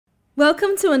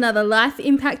Welcome to another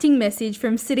life-impacting message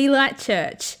from City Light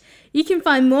Church. You can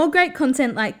find more great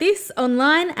content like this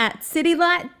online at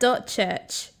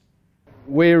citylight.church.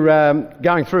 We're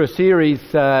going through a series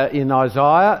in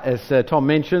Isaiah, as Tom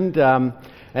mentioned,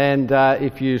 and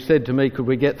if you said to me, could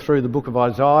we get through the book of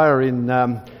Isaiah in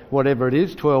whatever it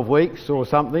is, 12 weeks or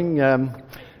something,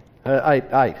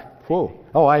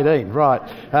 18, right.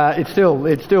 It's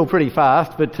still pretty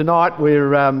fast, but tonight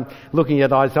we're looking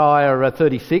at Isaiah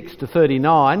 36 to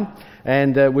 39,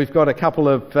 and we've got a couple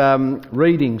of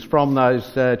readings from those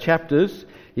chapters.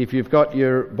 If you've got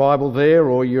your Bible there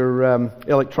or your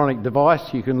electronic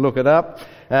device, you can look it up.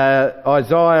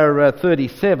 Isaiah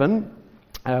 37,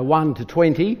 1 to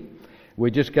 20. We're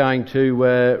just going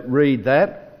to read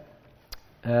that.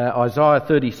 Isaiah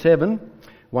 37,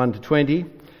 1 to 20.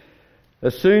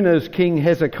 As soon as King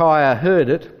Hezekiah heard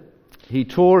it, he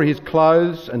tore his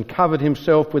clothes and covered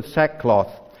himself with sackcloth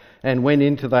and went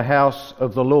into the house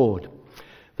of the Lord.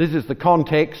 This is the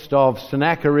context of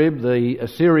Sennacherib, the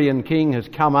Assyrian king, has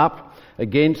come up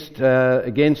against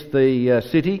the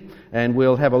city, and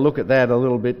we'll have a look at that a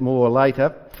little bit more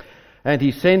later. And he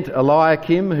sent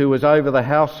Eliakim, who was over the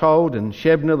household, and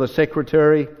Shebna the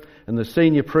secretary, and the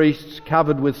senior priests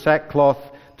covered with sackcloth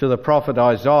to the prophet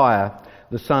Isaiah,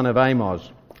 the son of Amos.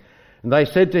 And they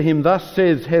said to him, "Thus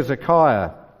says Hezekiah,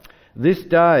 this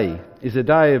day is a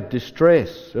day of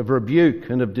distress, of rebuke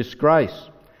and of disgrace.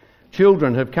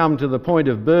 Children have come to the point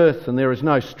of birth, and there is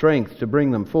no strength to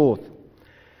bring them forth.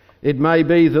 It may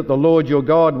be that the Lord your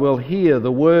God will hear the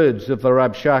words of the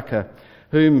Rabshakeh,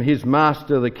 whom his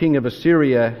master, the king of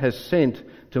Assyria, has sent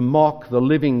to mock the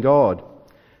living God,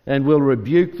 and will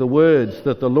rebuke the words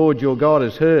that the Lord your God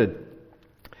has heard.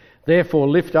 Therefore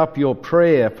lift up your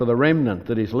prayer for the remnant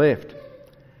that is left."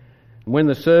 When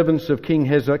the servants of King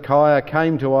Hezekiah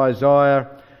came to Isaiah,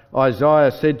 Isaiah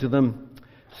said to them,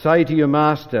 "Say to your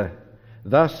master,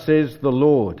 thus says the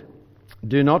Lord,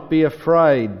 do not be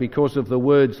afraid because of the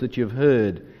words that you've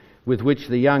heard, with which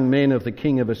the young men of the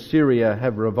king of Assyria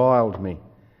have reviled me.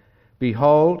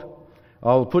 Behold,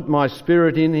 I will put my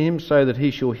spirit in him so that he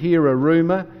shall hear a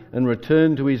rumour and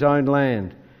return to his own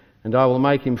land. And I will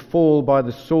make him fall by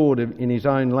the sword in his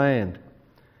own land."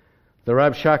 The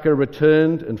Rabshakeh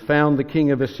returned and found the king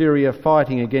of Assyria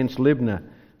fighting against Libnah,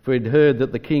 for he'd heard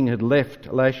that the king had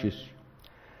left Lachish.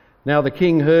 Now the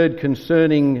king heard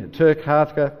concerning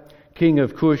Tirhakah, king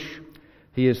of Cush,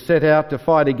 "He has set out to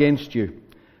fight against you."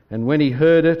 And when he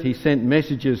heard it, he sent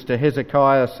messages to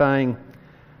Hezekiah, saying,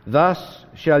 "Thus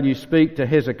shall you speak to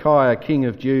Hezekiah, king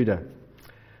of Judah.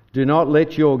 Do not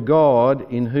let your God,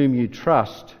 in whom you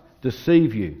trust,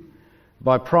 deceive you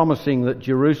by promising that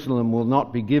Jerusalem will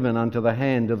not be given unto the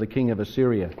hand of the king of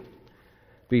Assyria.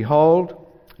 Behold,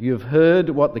 you have heard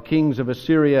what the kings of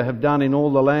Assyria have done in all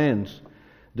the lands,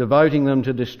 devoting them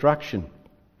to destruction.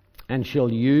 And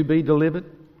shall you be delivered?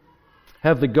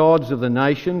 Have the gods of the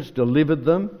nations delivered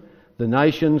them, the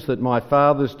nations that my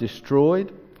fathers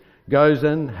destroyed?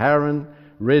 Gozan, Haran,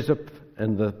 Rezeph,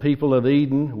 and the people of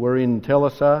Eden were in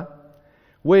Telassar.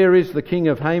 Where is the king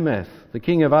of Hamath, the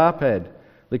king of Arpad,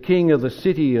 the king of the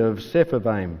city of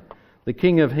Sepharvaim, the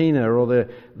king of Hena, or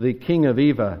the king of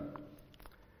Eva?"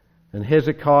 And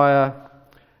Hezekiah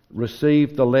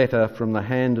received the letter from the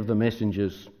hand of the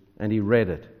messengers, and he read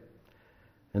it.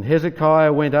 And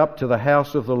Hezekiah went up to the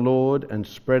house of the Lord and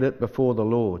spread it before the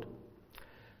Lord.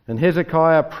 And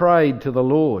Hezekiah prayed to the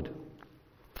Lord,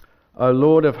 "O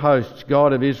Lord of hosts,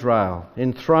 God of Israel,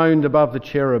 enthroned above the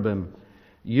cherubim,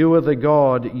 you are the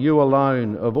God, you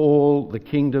alone, of all the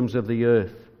kingdoms of the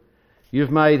earth. You've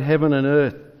made heaven and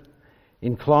earth.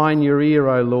 Incline your ear,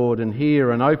 O Lord, and hear,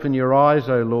 and open your eyes,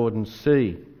 O Lord, and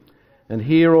see, and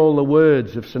hear all the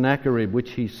words of Sennacherib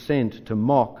which he sent to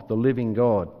mock the living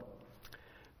God.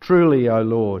 Truly, O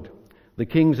Lord, the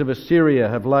kings of Assyria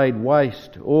have laid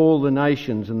waste all the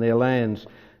nations and their lands,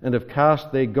 and have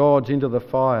cast their gods into the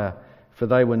fire, for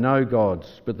they were no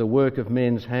gods, but the work of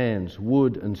men's hands,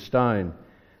 wood and stone.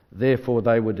 Therefore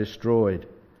they were destroyed.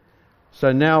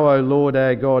 So now, O Lord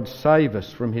our God, save us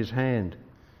from his hand,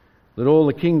 that all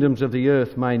the kingdoms of the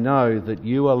earth may know that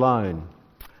you alone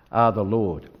are the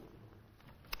Lord."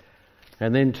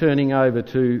 And then turning over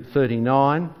to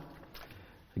 39,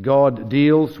 God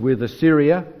deals with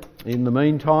Assyria in the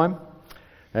meantime,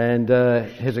 and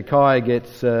Hezekiah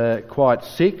gets quite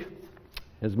sick.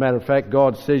 As a matter of fact,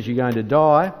 God says you're going to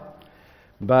die,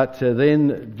 but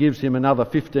then gives him another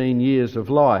 15 years of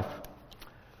life.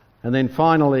 And then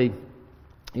finally,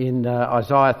 in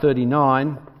Isaiah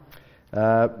 39,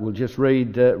 we'll just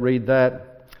read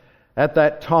that. "At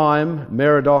that time,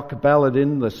 Merodach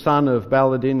Baladan, the son of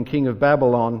Baladan, king of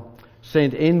Babylon,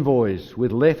 sent envoys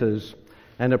with letters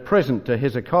and a present to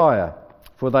Hezekiah,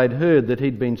 for they'd heard that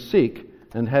he'd been sick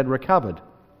and had recovered.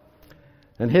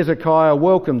 And Hezekiah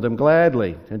welcomed them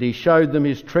gladly, and he showed them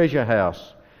his treasure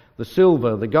house, the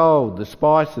silver, the gold, the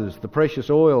spices, the precious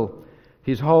oil,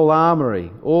 his whole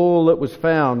armoury, all that was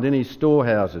found in his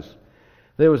storehouses.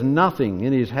 There was nothing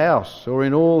in his house or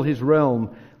in all his realm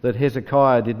that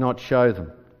Hezekiah did not show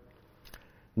them.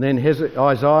 And then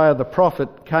Isaiah the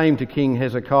prophet came to King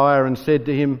Hezekiah and said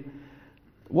to him,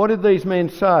 "What did these men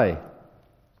say?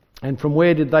 And from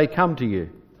where did they come to you?"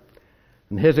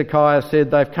 And Hezekiah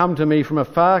said, "They've come to me from a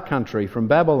far country, from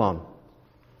Babylon."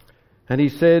 And he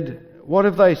said, "What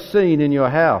have they seen in your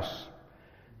house?"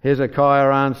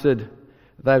 Hezekiah answered,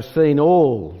 "They've seen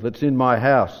all that's in my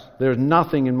house. There is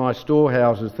nothing in my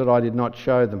storehouses that I did not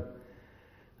show them."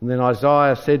 And then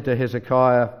Isaiah said to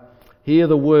Hezekiah, "Hear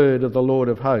the word of the Lord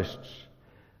of hosts.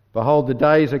 Behold, the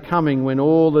days are coming when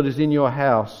all that is in your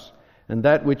house and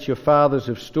that which your fathers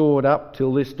have stored up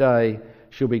till this day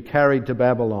shall be carried to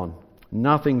Babylon.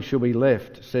 Nothing shall be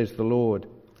left, says the Lord.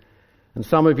 And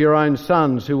some of your own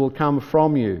sons who will come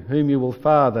from you, whom you will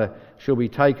father, shall be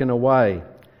taken away,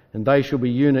 and they shall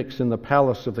be eunuchs in the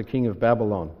palace of the king of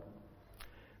Babylon."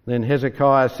 Then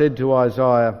Hezekiah said to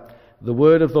Isaiah, "The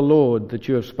word of the Lord that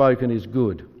you have spoken is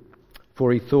good."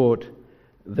 For he thought,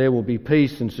 "There will be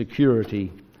peace and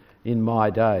security in my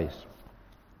days."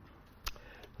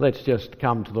 Let's just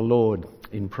come to the Lord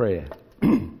in prayer.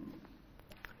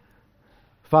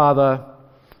 Father,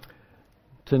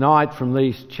 tonight from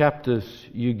these chapters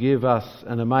you give us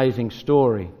an amazing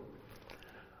story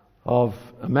of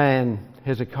a man,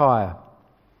 Hezekiah,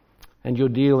 and your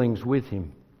dealings with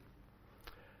him.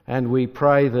 And we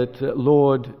pray that,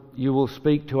 Lord, you will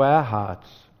speak to our hearts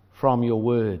from your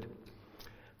word,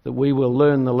 that we will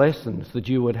learn the lessons that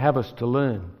you would have us to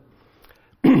learn,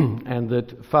 and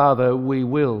that, Father, we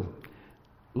will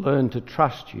learn to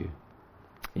trust you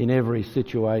in every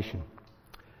situation.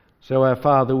 So, our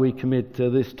Father, we commit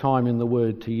this time in the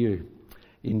word to you.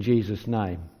 In Jesus'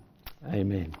 name,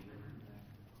 amen.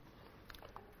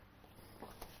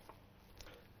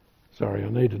 Sorry, I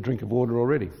need a drink of water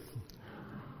already.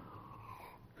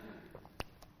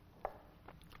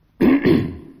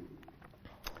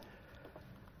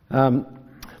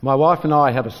 My wife and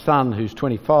I have a son who's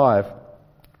 25,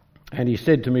 and he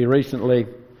said to me recently,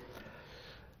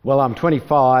 "Well, I'm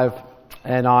 25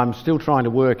 and I'm still trying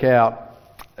to work out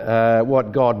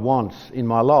what God wants in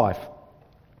my life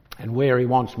and where he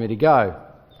wants me to go."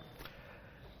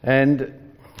 And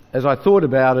as I thought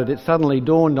about it, it suddenly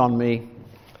dawned on me,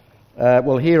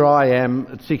 well, here I am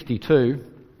at 62,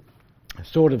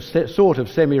 sort of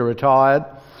semi-retired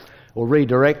or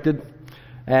redirected,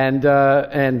 and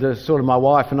sort of my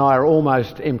wife and I are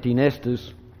almost empty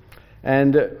nesters,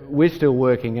 and we're still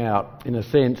working out, in a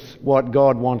sense, what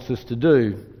God wants us to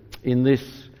do in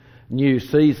this new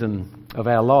season of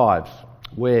our lives,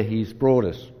 where he's brought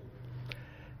us.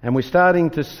 And we're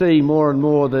starting to see more and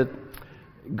more that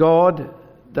God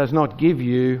does not give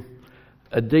you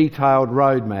a detailed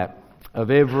roadmap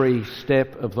of every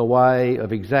step of the way,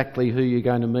 of exactly who you're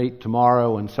going to meet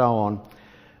tomorrow and so on.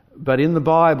 But in the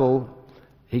Bible,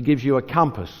 he gives you a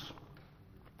compass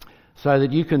so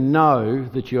that you can know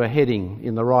that you are heading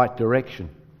in the right direction.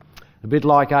 A bit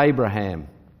like Abraham.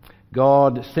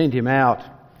 God sent him out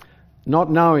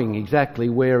not knowing exactly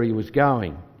where he was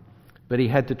going, but he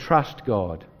had to trust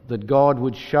God, that God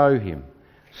would show him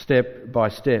step by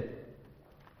step.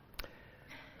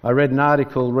 I read an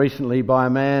article recently by a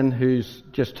man who's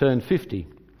just turned 50.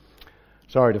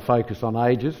 Sorry to focus on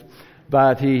ages,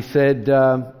 but he said,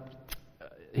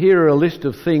 "Here are a list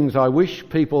of things I wish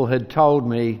people had told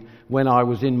me when I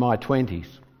was in my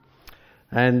 20s.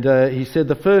 And he said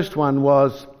the first one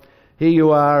was, here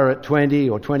you are at 20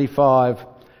 or 25,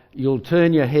 you'll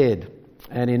turn your head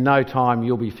and in no time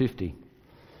you'll be 50.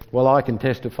 Well, I can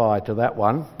testify to that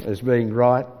one as being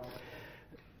right.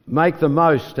 Make the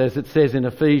most, as it says in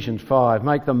Ephesians 5,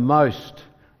 make the most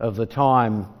of the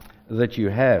time that you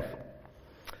have.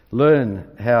 Learn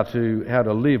how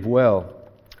to live well.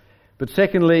 But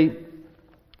secondly,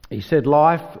 he said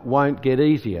life won't get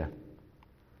easier.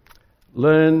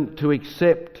 Learn to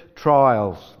accept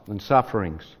trials and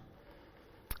sufferings.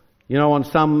 You know, on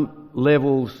some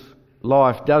levels,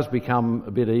 life does become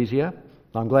a bit easier.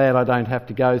 I'm glad I don't have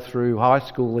to go through high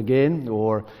school again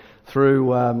or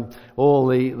through all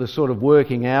the sort of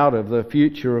working out of the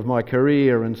future of my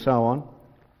career and so on.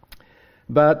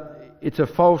 But it's a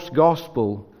false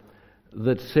gospel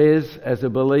that says, as a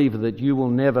believer, that you will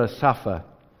never suffer,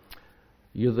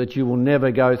 that you will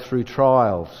never go through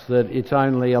trials, that it's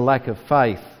only a lack of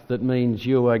faith that means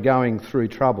you are going through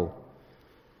trouble.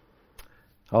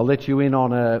 I'll let you in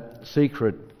on a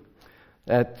secret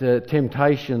that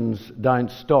temptations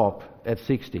don't stop at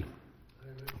 60.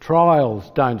 Trials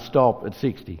don't stop at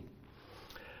 60.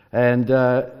 And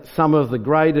some of the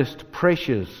greatest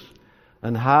pressures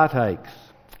and heartaches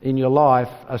in your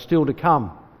life are still to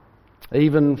come,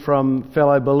 even from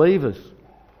fellow believers.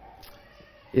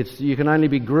 You can only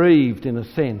be grieved, in a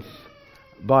sense,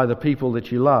 by the people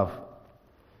that you love.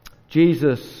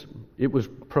 Jesus, it was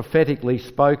prophetically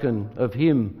spoken of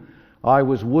him, "I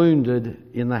was wounded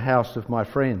in the house of my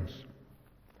friends."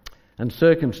 And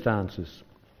circumstances.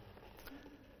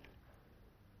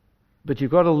 But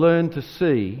you've got to learn to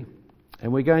see,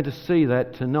 and we're going to see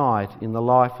that tonight in the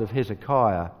life of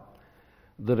Hezekiah,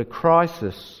 that a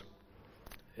crisis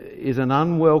is an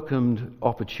unwelcomed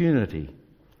opportunity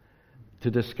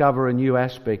to discover a new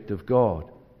aspect of God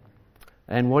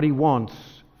and what he wants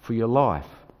for your life.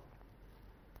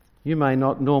 You may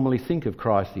not normally think of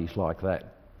crises like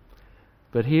that,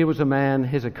 but here was a man,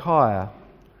 Hezekiah,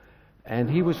 and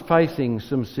he was facing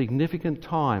some significant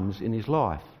times in his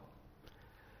life.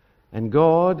 And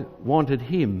God wanted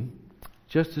him,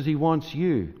 just as he wants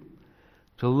you,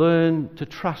 to learn to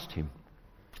trust him,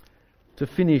 to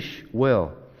finish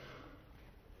well.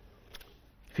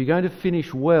 If you're going to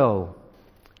finish well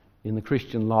in the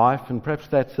Christian life, and perhaps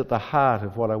that's at the heart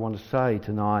of what I want to say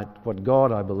tonight, what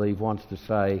God, I believe, wants to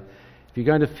say, if you're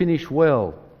going to finish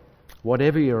well,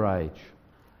 whatever your age,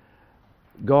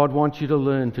 God wants you to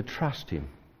learn to trust him,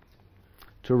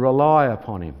 to rely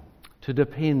upon him, to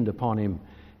depend upon him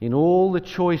in all the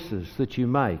choices that you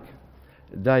make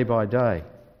day by day.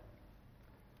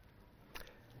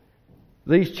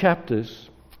 These chapters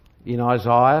in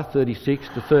Isaiah 36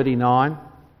 to 39,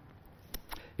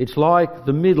 it's like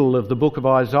the middle of the book of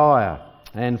Isaiah.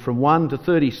 And from 1 to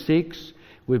 36,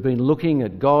 we've been looking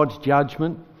at God's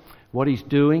judgment, what he's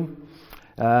doing,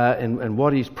 and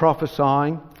what he's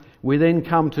prophesying. We then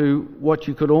come to what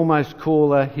you could almost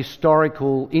call a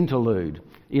historical interlude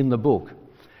in the book,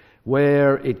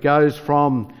 where it goes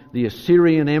from the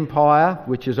Assyrian Empire,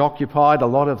 which has occupied a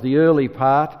lot of the early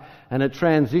part, and it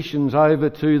transitions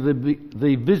over to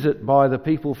the visit by the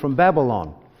people from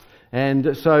Babylon.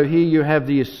 And so here you have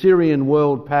the Assyrian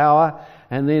world power,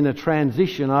 and then a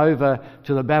transition over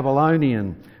to the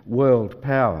Babylonian world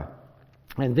power.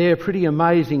 And they're pretty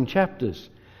amazing chapters.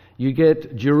 You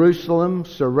get Jerusalem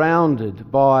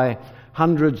surrounded by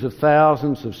hundreds of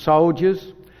thousands of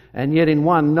soldiers, and yet in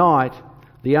one night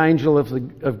the angel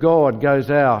of God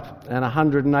goes out and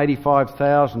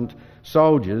 185,000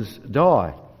 soldiers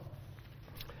die.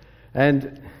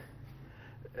 And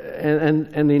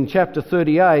in chapter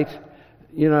 38,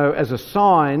 as a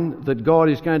sign that God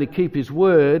is going to keep his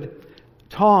word,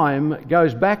 time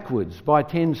goes backwards by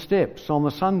 10 steps on the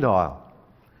sundial.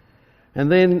 And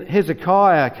then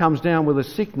Hezekiah comes down with a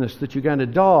sickness that you're going to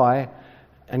die,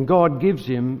 and God gives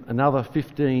him another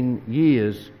 15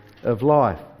 years of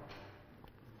life.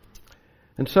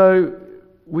 And so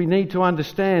we need to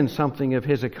understand something of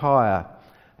Hezekiah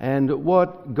and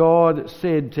what God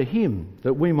said to him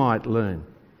that we might learn.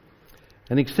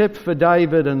 And except for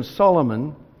David and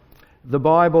Solomon, the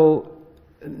Bible,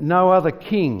 no other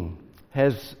king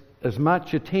has as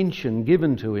much attention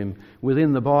given to him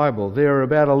within the Bible. There are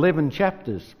about 11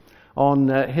 chapters on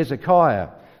Hezekiah.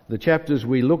 The chapters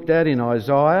we looked at in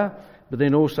Isaiah, but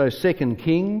then also 2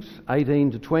 Kings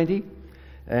 18 to 20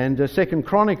 and 2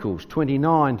 Chronicles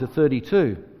 29 to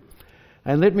 32.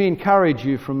 And let me encourage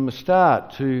you from the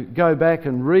start to go back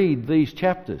and read these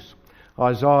chapters,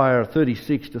 Isaiah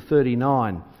 36 to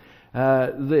 39.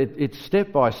 It's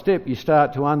step by step you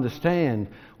start to understand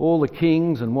all the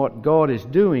kings and what God is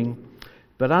doing.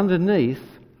 But underneath,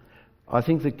 I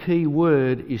think the key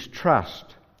word is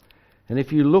trust. And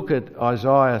if you look at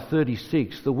Isaiah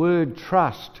 36, the word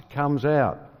trust comes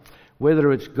out.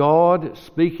 Whether it's God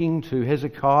speaking to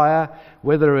Hezekiah,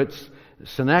 whether it's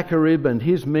Sennacherib and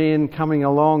his men coming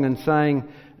along and saying,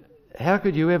 how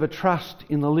could you ever trust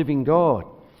in the living God?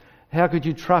 How could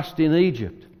you trust in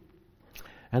Egypt?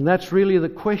 And that's really the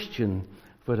question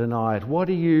for tonight. What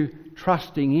are you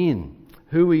trusting in?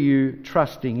 Who are you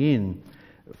trusting in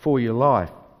for your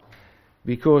life?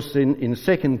 Because in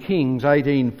 2 Kings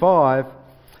 18:5,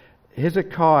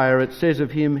 Hezekiah, it says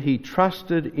of him, he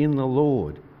trusted in the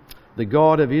Lord, the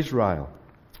God of Israel,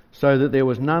 so that there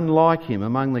was none like him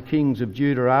among the kings of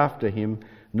Judah after him,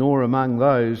 nor among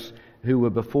those who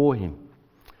were before him.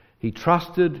 He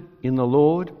trusted in the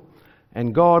Lord,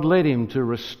 and God led him to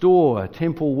restore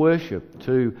temple worship,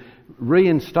 to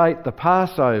reinstate the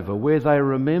Passover, where they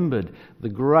remembered the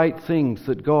great things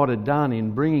that God had done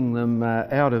in bringing them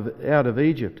out of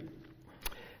Egypt.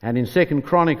 And in 2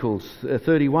 Chronicles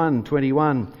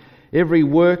 31:21, every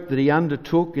work that he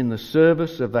undertook in the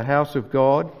service of the house of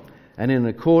God and in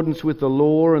accordance with the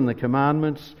law and the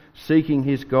commandments, seeking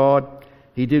his God,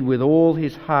 he did with all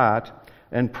his heart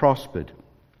and prospered.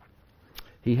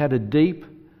 He had a deep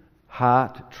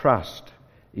heart trust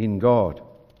in God.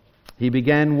 He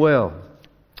began well.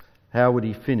 How would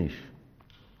he finish?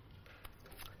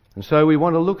 And so we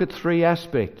want to look at three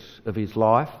aspects of his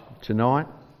life tonight.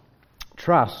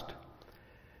 Trust.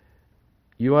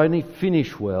 You only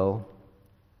finish well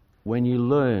when you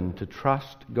learn to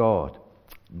trust God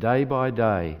day by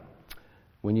day,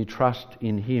 when you trust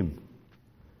in him.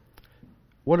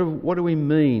 What do we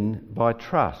mean by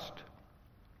trust?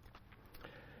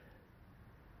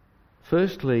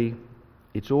 Firstly,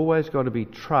 it's always got to be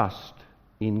trust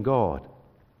in God.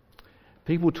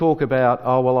 People talk about,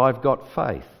 oh, well, I've got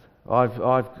faith.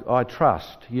 I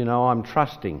trust, I'm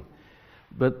trusting.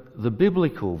 But the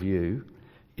biblical view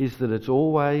is that it's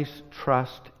always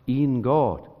trust in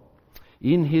God,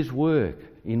 in his work,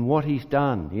 in what he's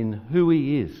done, in who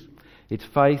he is. It's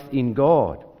faith in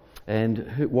God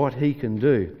and what he can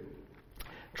do.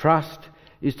 Trust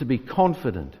is to be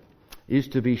confident, is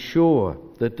to be sure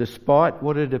that despite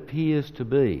what it appears to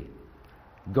be,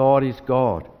 God is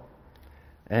God,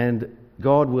 and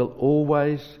God will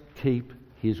always keep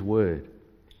his word.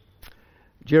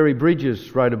 Jerry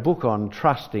Bridges wrote a book on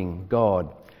trusting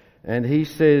God, and he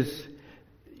says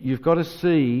you've got to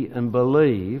see and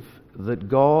believe that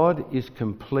God is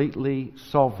completely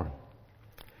sovereign,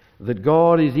 that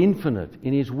God is infinite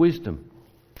in his wisdom,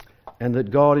 and that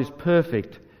God is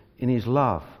perfect in his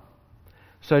love.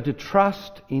 So to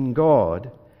trust in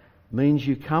God means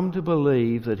you come to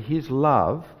believe that his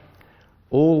love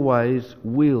always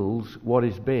wills what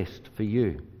is best for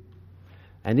you.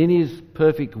 And in his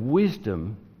perfect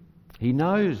wisdom, he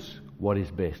knows what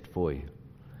is best for you.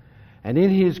 And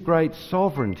in his great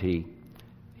sovereignty,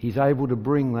 he's able to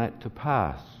bring that to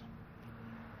pass.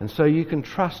 And so you can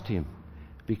trust him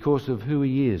because of who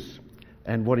he is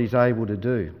and what he's able to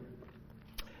do.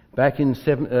 Back in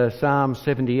Psalm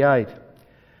 78,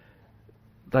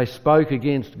 they spoke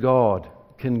against God.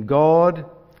 Can God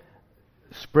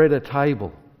spread a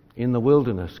table in the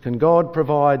wilderness? Can God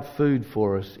provide food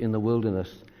for us in the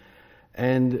wilderness?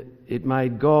 And it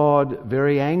made God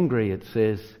very angry, it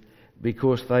says,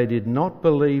 because they did not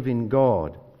believe in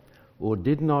God or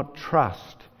did not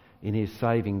trust in his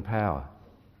saving power.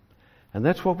 And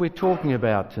that's what we're talking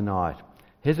about tonight.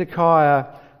 Hezekiah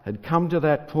had come to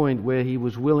that point where he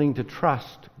was willing to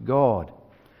trust God,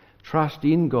 trust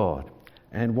in God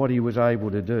and what he was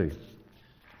able to do.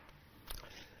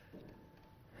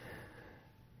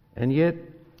 And yet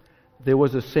there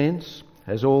was a sense,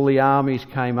 as all the armies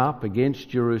came up against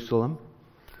Jerusalem,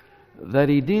 that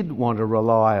he did want to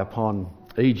rely upon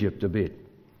Egypt a bit.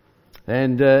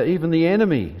 And even the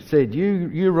enemy said,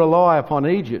 you rely upon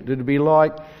Egypt. It'd be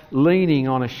like leaning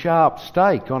on a sharp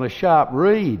stake, on a sharp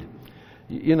reed.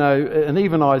 And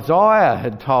even Isaiah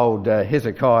had told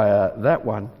Hezekiah that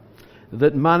one,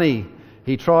 that money,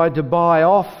 he tried to buy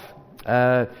off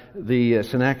the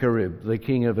Sennacherib, the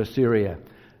king of Assyria.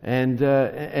 And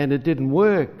it didn't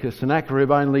work because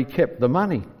Sennacherib only kept the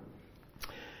money.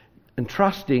 And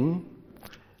trusting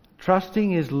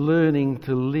is learning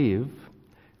to live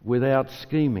without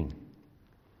scheming.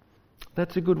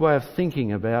 That's a good way of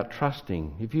thinking about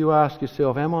trusting. If you ask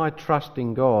yourself, am I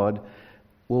trusting God?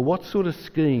 Well, what sort of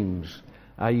schemes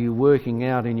are you working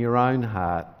out in your own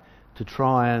heart to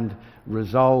try and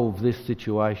resolve this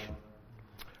situation?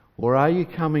 Or are you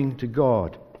coming to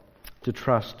God to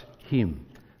trust him,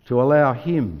 to allow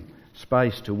him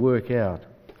space to work out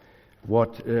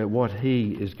what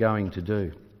he is going to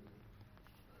do?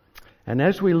 And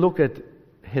as we look at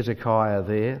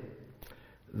Hezekiah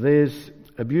there's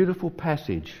a beautiful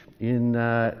passage in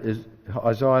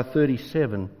Isaiah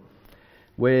 37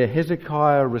 where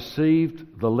Hezekiah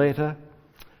received the letter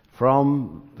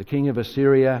from the king of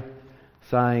Assyria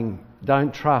saying,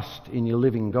 don't trust in your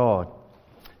living God.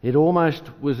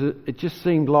 It just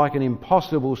seemed like an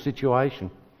impossible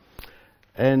situation.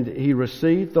 And he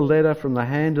received the letter from the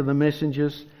hand of the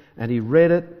messengers and he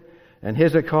read it. And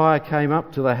Hezekiah came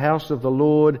up to the house of the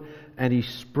Lord and he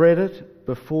spread it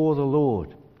before the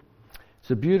Lord. It's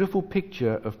a beautiful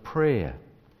picture of prayer.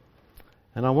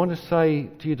 And I want to say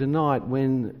to you tonight,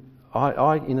 when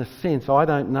I in a sense, I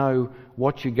don't know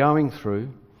what you're going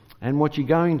through and what you're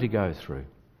going to go through.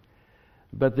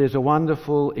 But there's a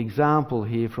wonderful example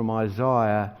here from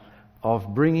Isaiah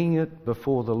of bringing it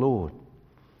before the Lord.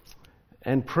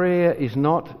 And prayer is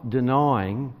not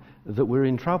denying that we're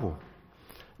in trouble.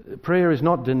 Prayer is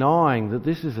not denying that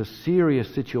this is a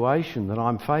serious situation that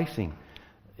I'm facing.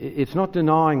 It's not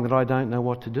denying that I don't know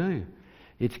what to do.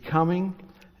 It's coming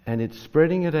and it's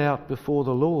spreading it out before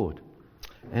the Lord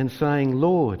and saying,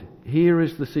 Lord, here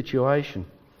is the situation.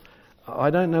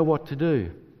 I don't know what to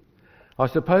do. I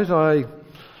suppose I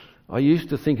used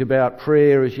to think about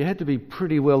prayer as you had to be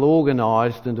pretty well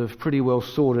organised and have pretty well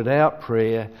sorted out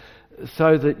prayer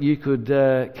so that you could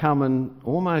come and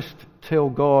almost tell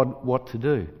God what to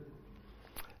do.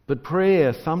 But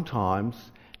prayer sometimes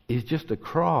is just a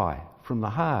cry from the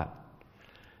heart.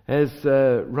 As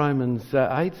Romans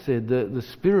 8 said, the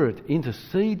Spirit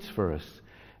intercedes for us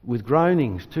with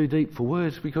groanings too deep for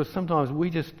words, because sometimes we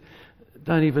just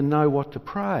don't even know what to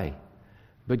pray.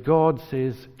 But God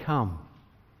says, come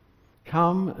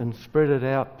and spread it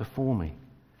out before me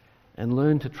and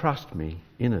learn to trust me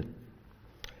in it.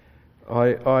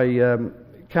 I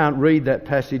can't read that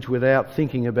passage without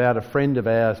thinking about a friend of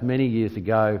ours many years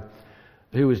ago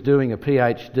who was doing a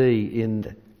PhD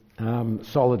in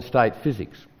solid state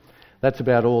physics. That's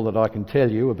about all that I can tell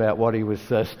you about what he was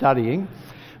studying,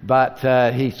 but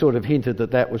he sort of hinted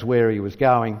that was where he was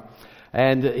going.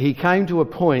 And he came to a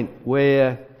point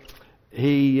where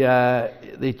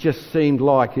it just seemed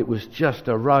like it was just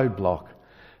a roadblock,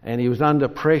 and he was under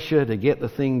pressure to get the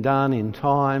thing done in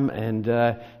time, and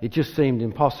it just seemed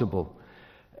impossible.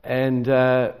 And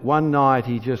one night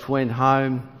he just went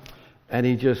home and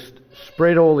he just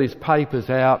spread all his papers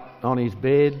out on his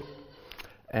bed,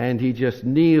 and he just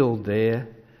kneeled there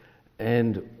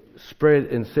and spread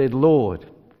and said, Lord,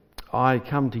 I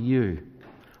come to you.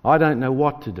 I don't know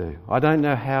what to do. I don't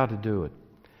know how to do it.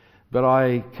 But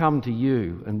I come to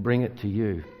you and bring it to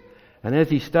you. And as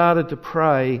he started to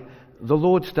pray, the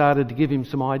Lord started to give him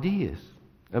some ideas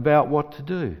about what to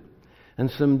do and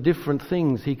some different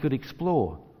things he could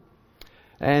explore.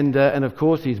 And of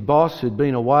course his boss, who'd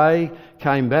been away,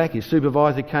 came back. His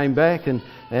supervisor came back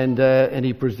and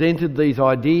he presented these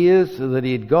ideas that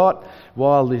he had got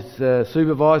while his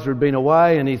supervisor had been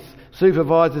away. And his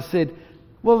supervisor said,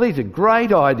 well, these are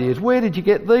great ideas. Where did you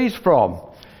get these from?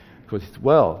 Because,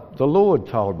 well, the Lord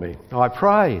told me. I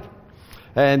prayed.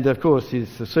 And of course his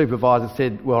supervisor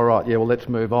said, well, right, yeah, well, let's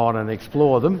move on and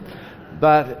explore them.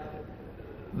 But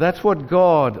that's what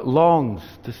God longs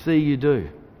to see you do.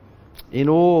 In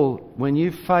all, when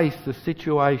you face the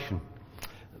situation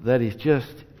that is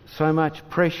just so much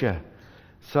pressure,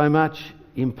 so much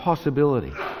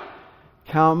impossibility,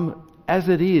 come as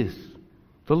it is.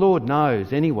 The Lord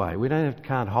knows anyway. We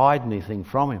can't hide anything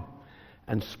from him.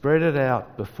 And spread it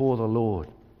out before the Lord.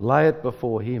 Lay it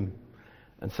before him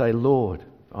and say, Lord,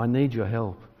 I need your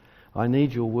help. I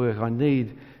need your work. I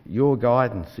need your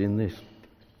guidance in this.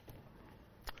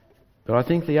 But I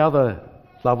think the other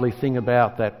lovely thing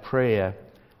about that prayer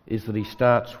is that he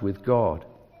starts with God.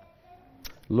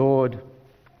 Lord,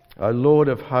 O Lord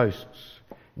of hosts,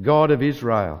 God of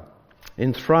Israel,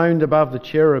 enthroned above the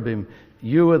cherubim,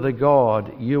 you are the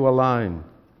God, you alone,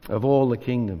 of all the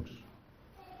kingdoms.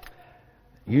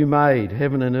 You made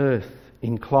heaven and earth,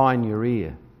 incline your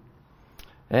ear.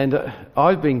 And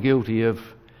I've been guilty of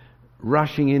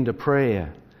rushing into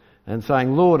prayer and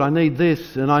saying, Lord, I need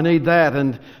this and I need that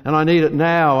and I need it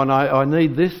now and I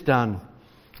need this done.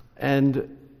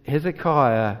 And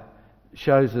Hezekiah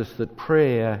shows us that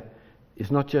prayer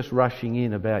is not just rushing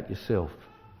in about yourself.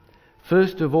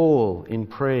 First of all, in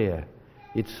prayer,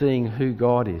 it's seeing who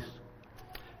God is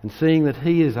and seeing that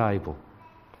he is able,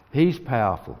 he's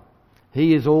powerful,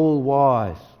 he is all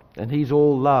wise and he's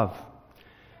all love.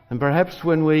 And perhaps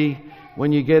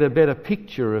when you get a better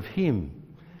picture of him,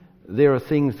 there are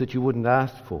things that you wouldn't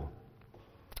ask for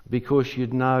because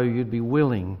you'd know you'd be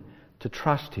willing to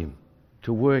trust him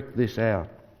to work this out.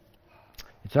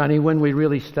 It's only when we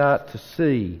really start to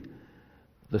see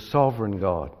the sovereign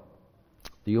God,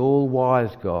 the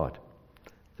all-wise God,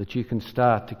 that you can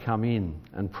start to come in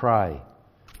and pray.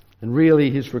 And really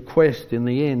his request in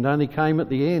the end only came at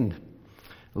the end.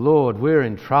 Lord, we're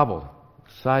in trouble.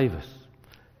 Save us.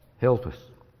 Help us.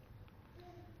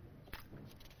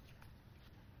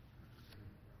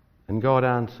 And God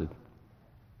answered,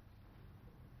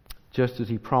 just as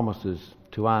he promises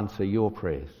to answer your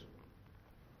prayers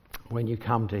when you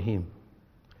come to him.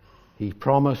 He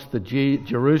promised that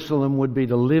Jerusalem would be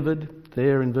delivered,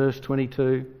 there in verse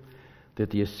 22, that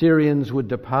the Assyrians would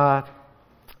depart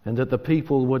and that the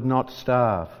people would not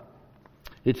starve.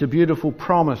 It's a beautiful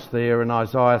promise there in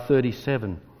Isaiah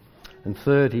 37 and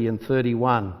 30 and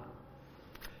 31.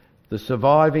 The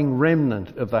surviving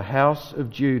remnant of the house of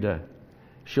Judah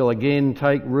shall again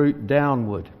take root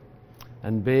downward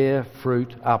and bear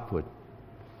fruit upward.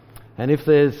 And if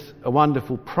there's a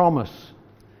wonderful promise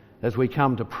as we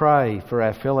come to pray for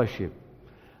our fellowship.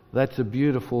 That's a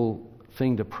beautiful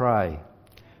thing to pray,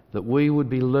 that we would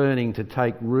be learning to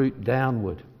take root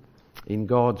downward in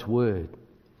God's Word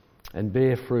and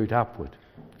bear fruit upward.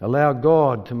 Allow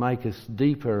God to make us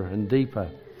deeper and deeper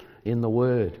in the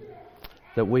Word,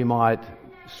 that we might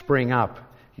spring up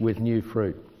with new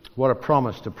fruit. What a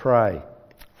promise to pray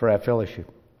for our fellowship.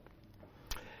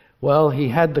 Well, he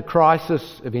had the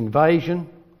crisis of invasion,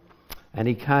 and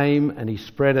he came and he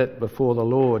spread it before the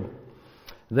Lord.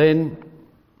 Then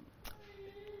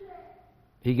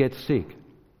he gets sick.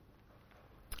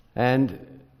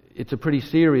 And it's a pretty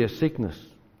serious sickness.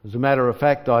 As a matter of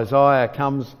fact, Isaiah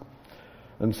comes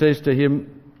and says to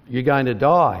him, "You're going to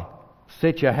die.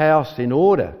 Set your house in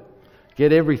order.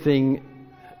 Get everything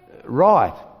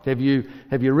right. Have you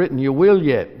written your will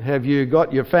yet? Have you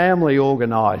got your family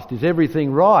organised? Is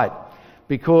everything right?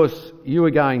 Because you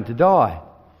are going to die."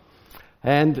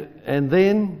 And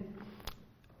then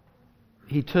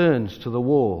he turns to the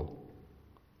wall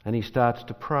and he starts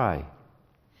to pray.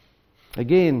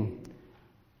 Again,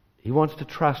 he wants to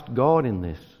trust God in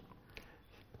this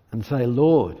and say,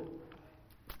 Lord,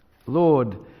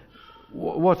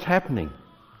 what's happening?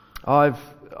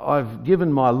 I've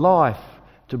given my life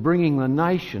to bringing the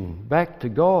nation back to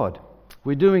God.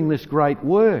 We're doing this great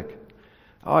work.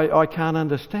 I can't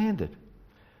understand it.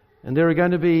 And there are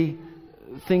going to be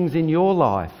things in your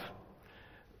life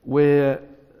where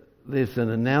there's an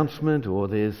announcement or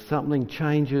there's something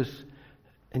changes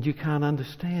and you can't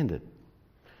understand it.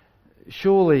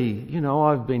 Surely,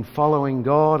 I've been following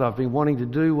God, I've been wanting to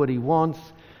do what He wants,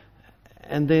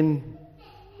 and then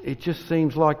it just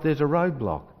seems like there's a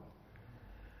roadblock.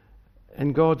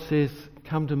 And God says,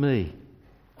 come to me,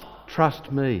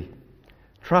 trust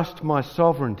my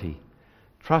sovereignty,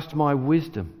 trust my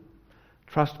wisdom,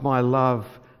 trust my love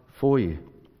for you.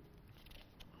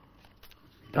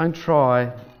 Don't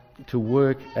try to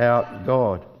work out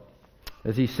God.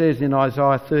 As he says in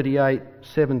Isaiah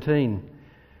 38:17,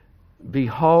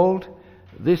 behold,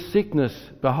 this sickness,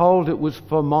 behold, it was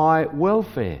for my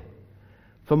welfare,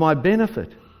 for my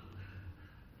benefit.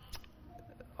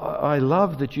 I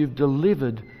love that you've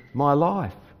delivered my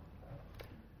life.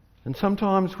 And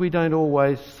sometimes we don't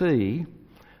always see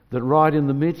that right in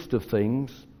the midst of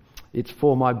things, it's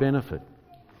for my benefit.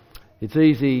 It's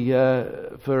easy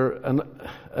for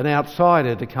an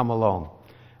outsider to come along,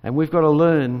 and we've got to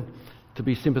learn to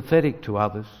be sympathetic to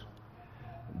others,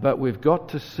 but we've got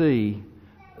to see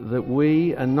that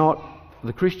we are not,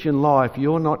 the Christian life,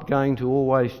 you're not going to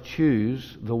always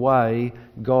choose the way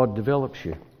God develops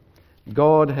you.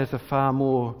 God has a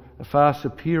far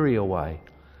superior way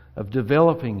of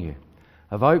developing you,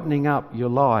 of opening up your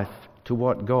life to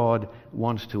what God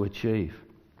wants to achieve.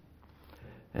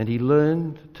 And he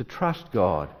learned to trust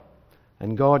God,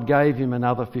 and God gave him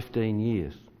another 15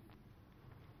 years.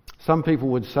 Some people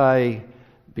would say,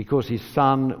 because his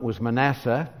son was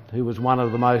Manasseh, who was one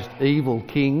of the most evil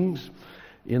kings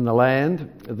in the land,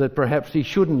 that perhaps he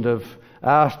shouldn't have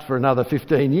asked for another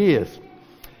 15 years.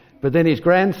 But then his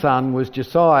grandson was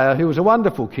Josiah, who was a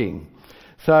wonderful king.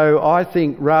 So I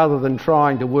think rather than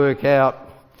trying to work out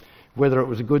whether it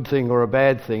was a good thing or a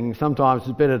bad thing, sometimes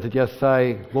it's better to just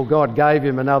say, well, God gave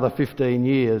him another 15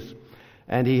 years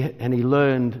and he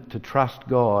learned to trust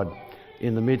God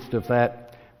in the midst of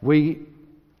that.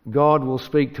 God will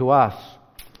speak to us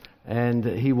and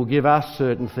he will give us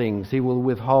certain things. He will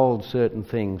withhold certain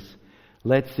things.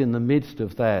 Let's, in the midst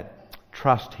of that,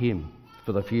 trust him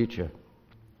for the future.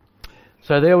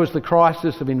 So there was the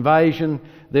crisis of invasion,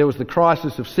 there was the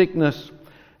crisis of sickness,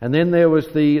 and then there was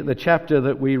the chapter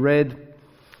that we read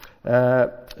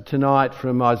tonight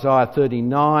from Isaiah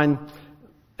 39,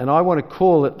 and I want to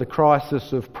call it the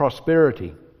crisis of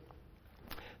prosperity.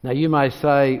 Now you may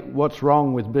say, what's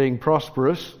wrong with being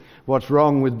prosperous? What's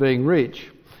wrong with being rich?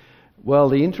 Well,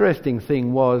 the interesting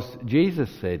thing was,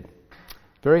 Jesus said,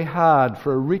 very hard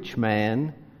for a rich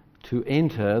man to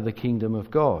enter the kingdom of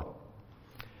God.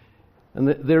 And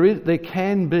there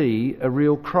can be a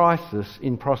real crisis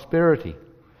in prosperity.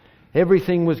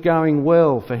 Everything was going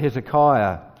well for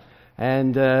Hezekiah,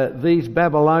 and these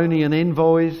Babylonian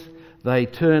envoys, they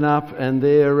turn up and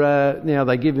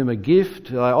they give him a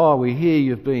gift. Like, oh, we hear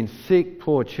you've been sick,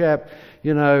 poor chap.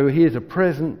 Here's a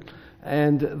present,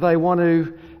 and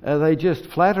they just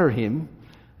flatter him,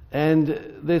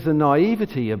 and there's a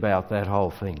naivety about that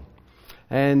whole thing,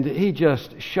 and he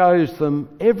just shows them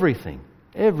everything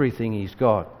he's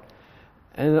got,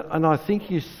 and I think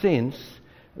you sense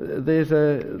there's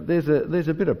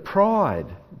a bit of pride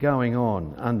going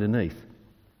on underneath.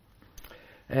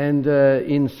 And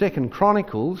in 2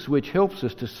 Chronicles, which helps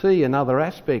us to see another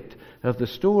aspect of the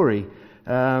story,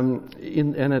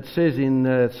 and it says in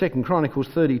 2 Chronicles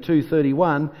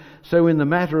 32:31, so in the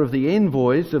matter of the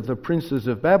envoys of the princes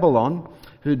of Babylon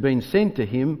who'd been sent to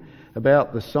him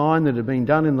about the sign that had been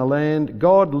done in the land,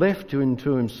 God left him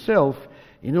to himself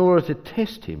in order to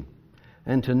test him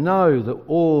and to know that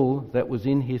all that was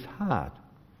in his heart.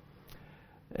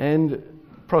 And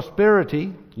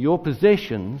prosperity, your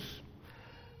possessions,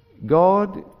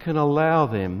 God can allow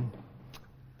them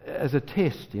as a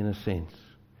test in a sense.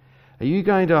 Are you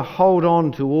going to hold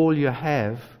on to all you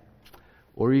have,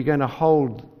 or are you going to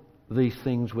hold these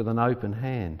things with an open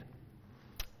hand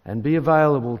and be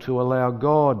available to allow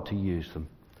God to use them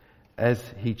as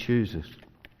he chooses?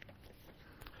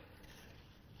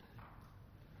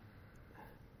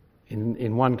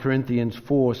 In 1 Corinthians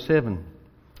 4:7,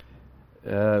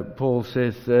 Paul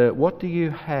says, what do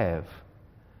you have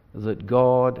that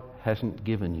God hasn't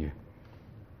given you?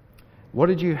 What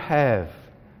did you have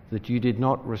that you did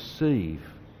not receive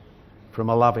from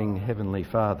a loving Heavenly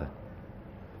Father?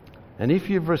 And if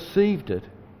you've received it,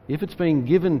 if it's been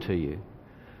given to you,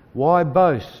 why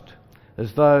boast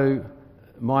as though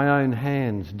my own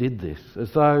hands did this,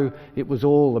 as though it was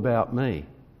all about me?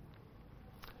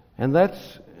 And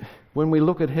that's when we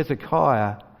look at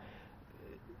Hezekiah.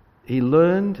 He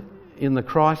learned in the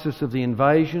crisis of the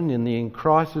invasion, in the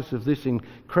crisis of this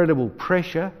incredible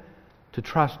pressure, to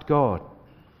trust God.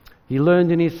 He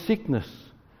learned in his sickness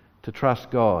to trust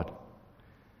God.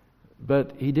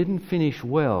 But he didn't finish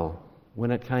well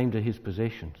when it came to his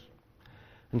possessions.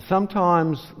 And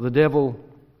sometimes the devil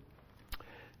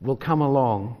will come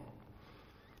along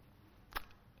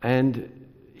and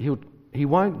he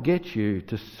won't get you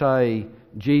to say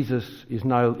Jesus is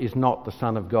not the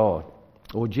Son of God,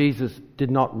 or Jesus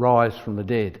did not rise from the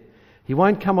dead. He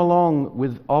won't come along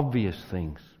with obvious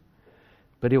things,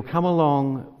 but he'll come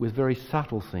along with very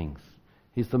subtle things.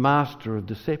 He's the master of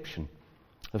deception,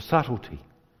 of subtlety.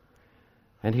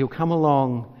 And he'll come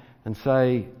along and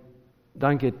say,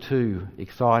 don't get too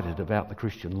excited about the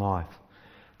Christian life.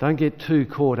 Don't get too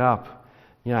caught up.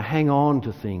 Hang on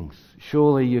to things.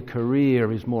 Surely your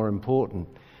career is more important.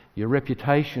 Your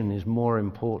reputation is more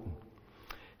important.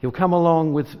 He'll come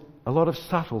along with a lot of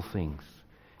subtle things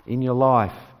in your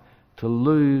life to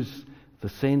lose the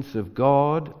sense of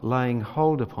God laying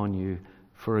hold upon you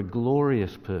for a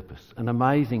glorious purpose, an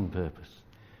amazing purpose,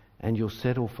 and you'll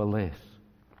settle for less.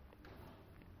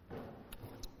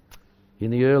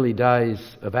 In the early days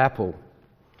of Apple,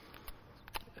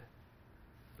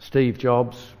 Steve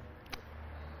Jobs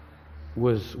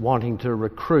was wanting to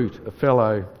recruit a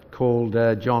fellow called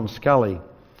John Scully,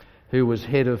 who was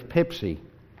head of Pepsi.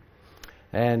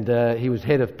 And he was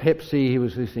head of Pepsi. He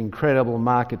was this incredible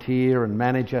marketeer and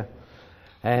manager.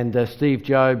 And Steve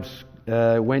Jobs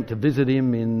went to visit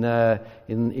him in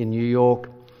New York,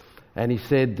 and he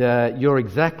said, "You're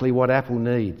exactly what Apple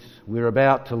needs. We're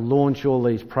about to launch all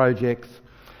these projects."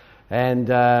 And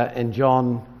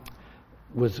John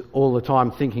was all the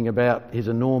time thinking about his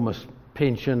enormous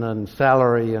pension and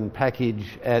salary and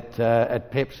package at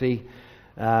Pepsi,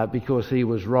 because he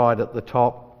was right at the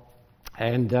top.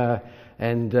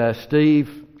 And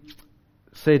Steve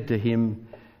said to him,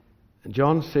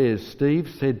 John says, Steve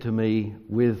said to me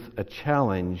with a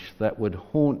challenge that would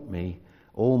haunt me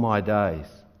all my days.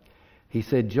 He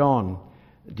said, John,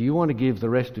 do you want to give the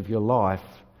rest of your life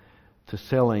to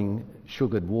selling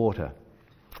sugared water?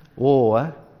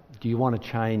 Or do you want to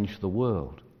change the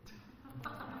world?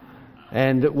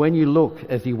 And when you look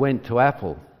as he went to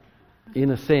Apple, in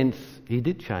a sense, he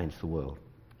did change the world,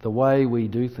 the way we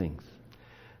do things.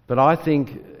 But I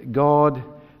think God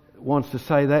wants to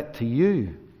say that to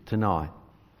you tonight.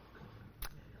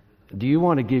 Do you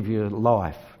want to give your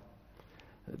life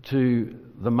to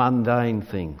the mundane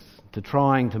things, to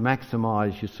trying to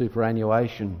maximise your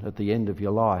superannuation at the end of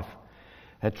your life,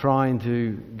 at trying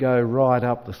to go right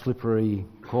up the slippery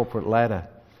corporate ladder?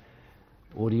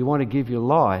 Or do you want to give your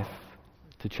life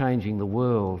to changing the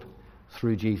world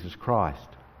through Jesus Christ,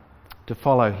 to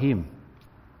follow him?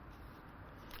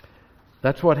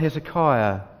 That's what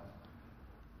Hezekiah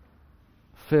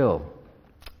fell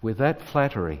with, that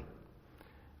flattery,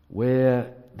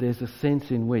 where there's a sense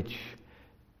in which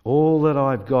all that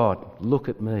I've got, look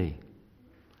at me.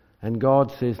 And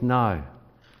God says, no,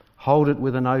 hold it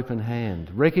with an open hand.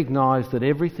 Recognise that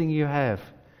everything you have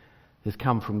has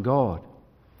come from God.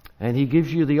 And he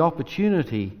gives you the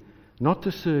opportunity not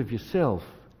to serve yourself,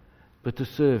 but to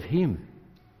serve him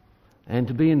and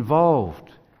to be involved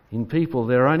in people.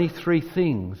 There are only three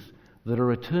things that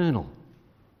are eternal: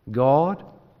 God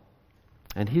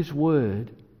and his word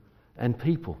and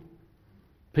people.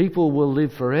 People will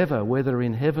live forever, whether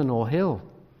in heaven or hell.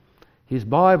 His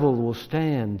Bible will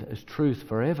stand as truth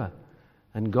forever,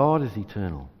 and God is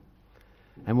eternal.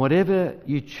 And whatever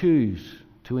you choose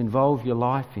to involve your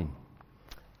life in,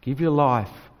 give your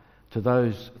life to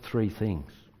those three things,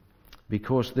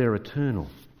 because they're eternal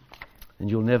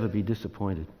and you'll never be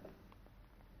disappointed.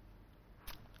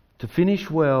 To finish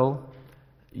well,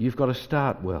 you've got to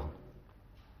start well.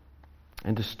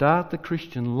 And to start the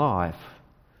Christian life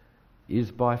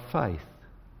is by faith,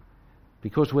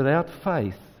 because without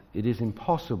faith it is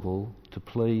impossible to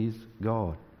please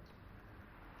God.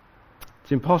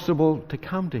 It's impossible to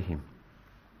come to Him,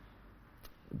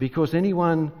 because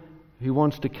anyone who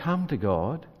wants to come to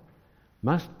God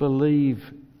must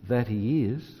believe that He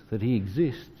is, that He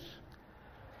exists,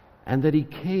 and that He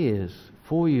cares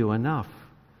for you enough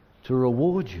to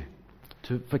reward you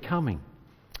for coming.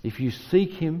 If you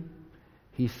seek Him,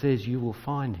 He says you will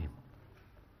find Him.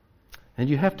 And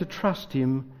you have to trust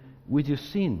Him with your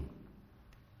sin.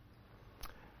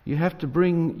 You have to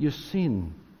bring your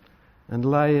sin and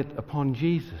lay it upon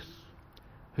Jesus,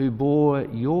 who bore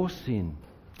your sin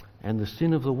and the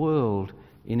sin of the world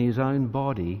in His own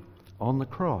body on the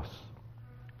cross.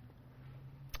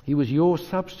 He was your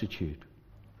substitute,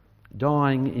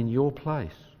 dying in your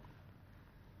place.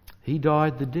 He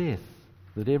died the death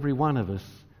that every one of us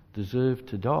deserved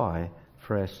to die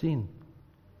for our sin.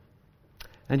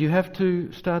 And you have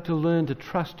to start to learn to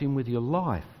trust Him with your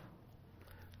life,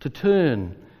 to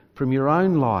turn from your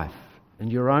own life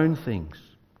and your own things,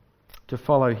 to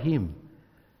follow Him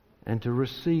and to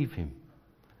receive Him,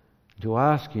 to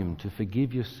ask Him to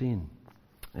forgive your sin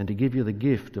and to give you the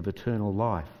gift of eternal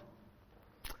life.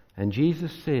 And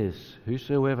Jesus says,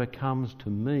 "Whosoever comes to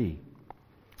me,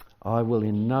 I will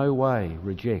in no way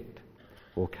reject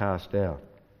or cast out."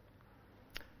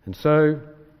 And so,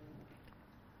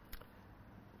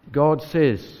 God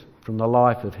says from the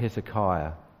life of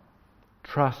Hezekiah,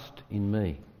 "Trust in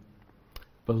me.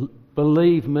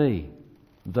 Believe me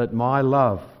that my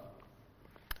love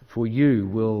for you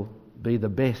will be the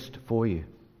best for you,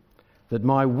 that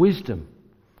my wisdom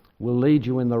will lead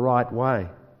you in the right way,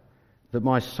 that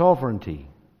my sovereignty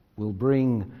will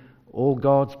bring all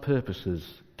God's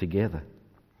purposes together."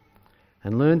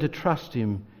 And learn to trust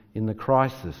Him in the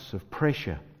crisis of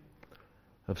pressure,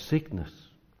 of sickness,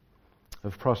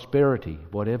 of prosperity,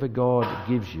 whatever God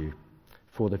gives you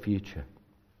for the future.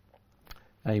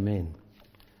 Amen.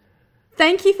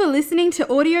 Thank you for listening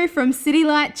to audio from City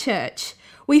Light Church.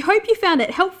 We hope you found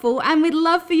it helpful, and we'd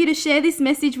love for you to share this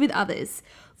message with others.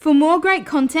 For more great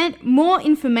content, more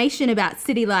information about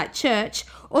City Light Church,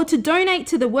 or to donate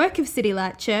to the work of City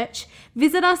Light Church,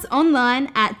 visit us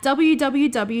online at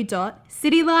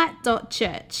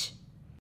www.citylight.church.